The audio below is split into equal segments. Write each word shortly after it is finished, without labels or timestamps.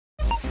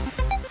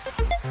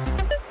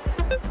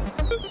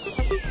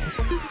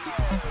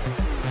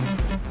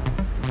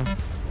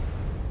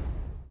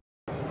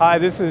Hi,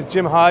 this is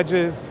Jim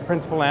Hodges,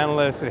 Principal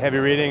Analyst at Heavy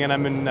Reading, and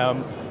I'm in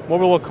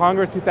Mobile World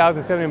Congress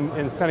 2007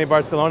 in sunny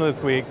Barcelona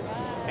this week.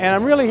 And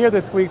I'm really here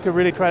this week to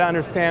really try to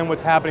understand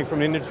what's happening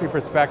from an industry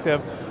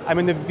perspective. I'm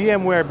in the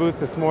VMware booth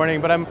this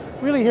morning, but I'm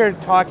really here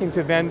talking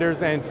to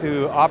vendors and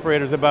to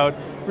operators about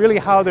really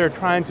how they're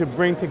trying to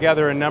bring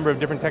together a number of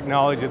different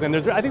technologies. And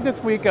I think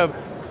this week of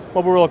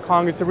Mobile World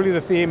Congress, really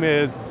the theme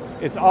is,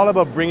 it's all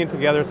about bringing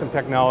together some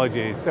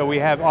technologies. So we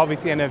have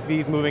obviously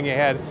NFVs moving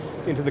ahead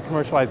into the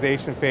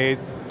commercialization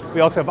phase. We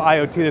also have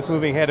IOT that's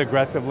moving ahead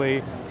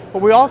aggressively.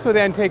 But we also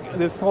then take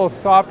this whole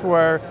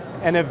software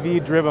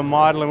NFV-driven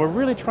model, and we're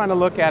really trying to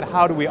look at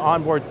how do we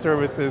onboard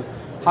services,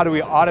 how do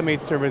we automate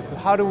services,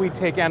 how do we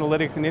take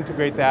analytics and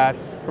integrate that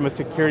from a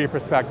security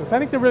perspective. So I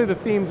think that really the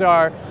themes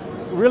are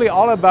really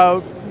all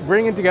about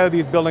bringing together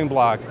these building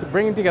blocks,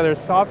 bringing together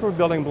software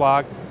building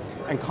blocks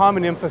and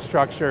common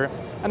infrastructure,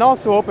 and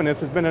also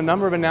openness. There's been a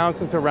number of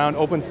announcements around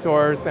open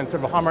source and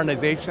sort of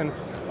harmonization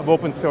of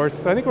open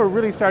source. So I think we're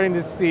really starting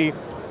to see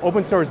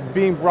open source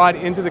being brought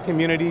into the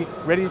community,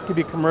 ready to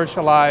be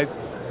commercialized,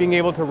 being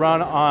able to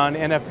run on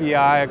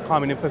NFVI, a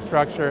common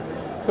infrastructure.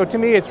 So to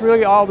me, it's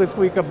really all this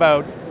week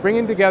about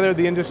bringing together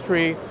the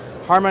industry,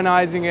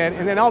 harmonizing it,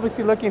 and then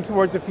obviously looking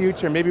towards the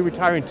future, maybe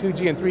retiring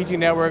 2G and 3G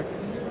networks,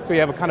 so you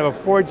have a kind of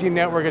a 4G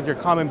network as your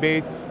common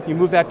base, you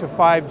move that to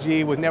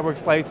 5G with network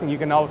slicing, you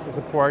can also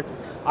support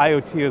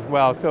IoT as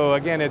well. So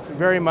again, it's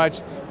very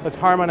much, let's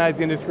harmonize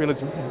the industry,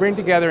 let's bring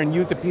together and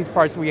use the piece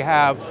parts we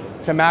have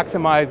to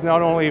maximize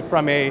not only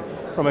from a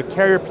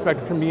carrier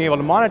perspective, from being able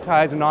to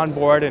monetize and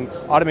onboard and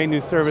automate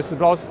new services,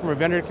 but also from a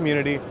vendor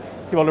community,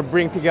 to be able to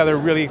bring together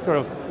really sort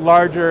of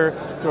larger,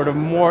 sort of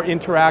more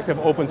interactive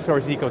open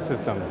source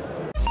ecosystems.